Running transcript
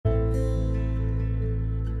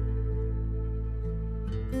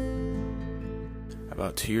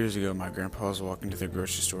About 2 years ago, my grandpa was walking to the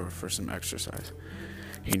grocery store for some exercise.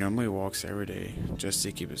 He normally walks every day just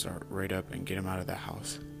to keep his heart rate up and get him out of the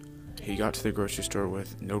house. He got to the grocery store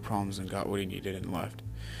with no problems and got what he needed and left.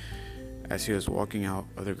 As he was walking out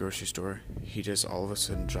of the grocery store, he just all of a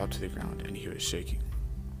sudden dropped to the ground and he was shaking.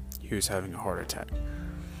 He was having a heart attack.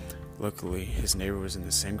 Luckily, his neighbor was in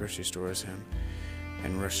the same grocery store as him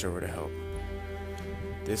and rushed over to help.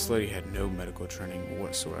 This lady had no medical training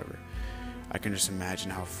whatsoever. I can just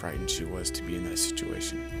imagine how frightened she was to be in that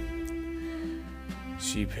situation.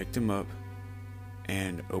 She picked him up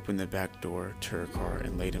and opened the back door to her car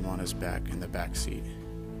and laid him on his back in the back seat.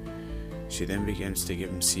 She then begins to give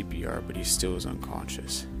him CPR, but he still was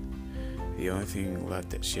unconscious. The only thing left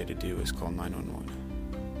that she had to do was call 911.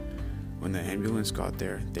 When the ambulance got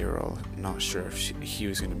there, they were all not sure if he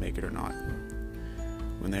was going to make it or not.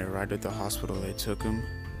 When they arrived at the hospital, they took him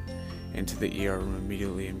into the ER room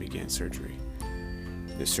immediately and began surgery.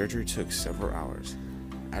 The surgery took several hours.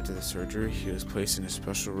 After the surgery, he was placed in a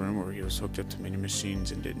special room where he was hooked up to many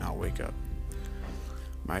machines and did not wake up.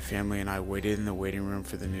 My family and I waited in the waiting room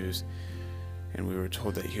for the news, and we were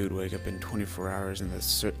told that he would wake up in 24 hours and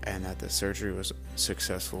that the surgery was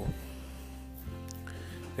successful.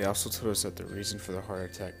 They also told us that the reason for the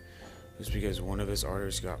heart attack was because one of his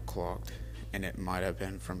arteries got clogged, and it might have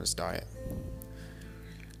been from his diet.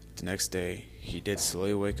 The next day, he did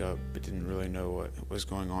slowly wake up, but didn't really know what was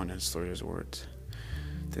going on and slurred his words.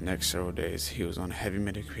 The next several days, he was on heavy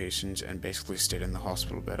medications and basically stayed in the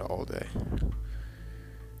hospital bed all day.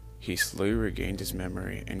 He slowly regained his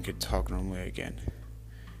memory and could talk normally again.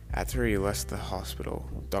 After he left the hospital,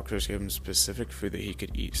 doctors gave him specific food that he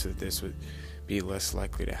could eat so that this would be less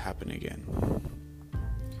likely to happen again.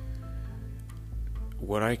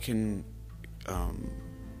 What I can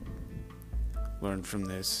learn from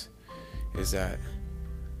this is that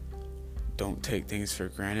don't take things for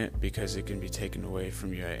granted because it can be taken away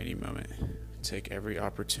from you at any moment. Take every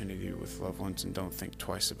opportunity with loved ones and don't think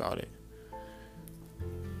twice about it.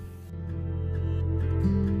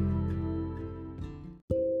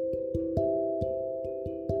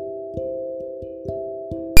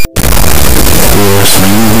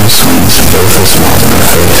 Swings both his mouth and her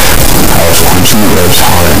face. I was punching the ribs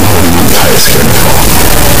hard and holding on tight, scared to fall.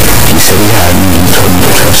 He said he had me and told me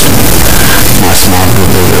to trust him. My smile grew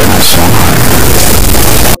bigger and I swung higher.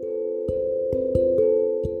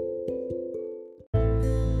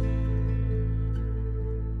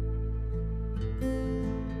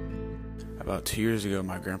 About 2 years ago,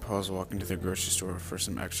 my grandpa was walking to the grocery store for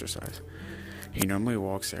some exercise. He normally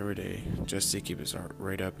walks every day just to keep his heart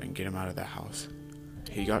rate up and get him out of the house.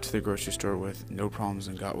 He got to the grocery store with no problems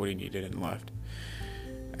and got what he needed and left.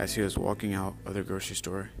 As he was walking out of the grocery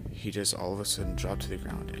store, he just all of a sudden dropped to the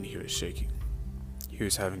ground and he was shaking. He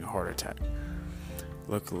was having a heart attack.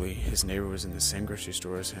 Luckily, his neighbor was in the same grocery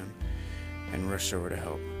store as him and rushed over to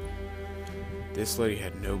help. This lady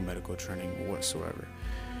had no medical training whatsoever.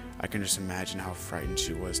 I can just imagine how frightened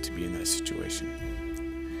she was to be in that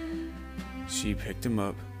situation. She picked him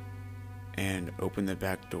up and opened the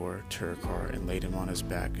back door to her car and laid him on his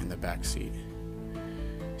back in the back seat.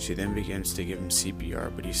 She then begins to give him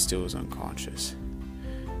CPR, but he still was unconscious.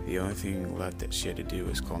 The only thing left that she had to do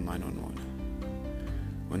was call 911.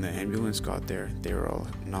 When the ambulance got there, they were all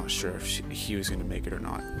not sure if he was going to make it or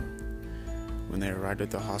not. When they arrived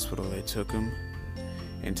at the hospital, they took him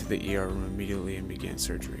into the ER room immediately and began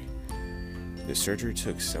surgery. The surgery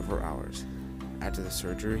took several hours. After the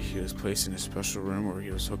surgery, he was placed in a special room where he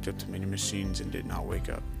was hooked up to many machines and did not wake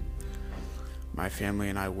up. My family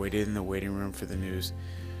and I waited in the waiting room for the news,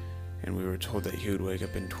 and we were told that he would wake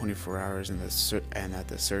up in 24 hours and that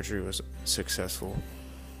the surgery was successful.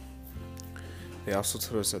 They also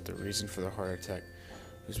told us that the reason for the heart attack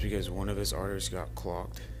was because one of his arteries got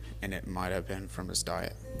clogged, and it might have been from his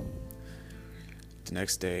diet. The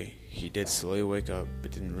next day, he did slowly wake up, but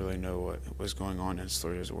didn't really know what was going on and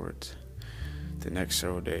slurred his words. The next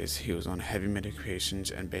several days, he was on heavy medications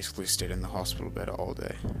and basically stayed in the hospital bed all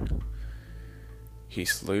day. He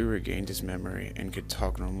slowly regained his memory and could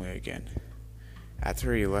talk normally again.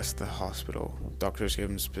 After he left the hospital, doctors gave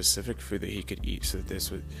him specific food that he could eat so that this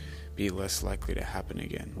would be less likely to happen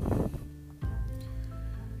again.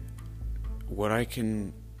 What I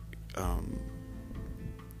can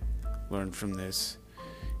learn from this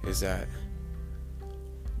is that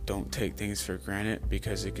don't take things for granted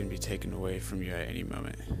because it can be taken away from you at any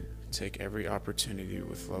moment. Take every opportunity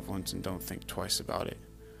with loved ones and don't think twice about it.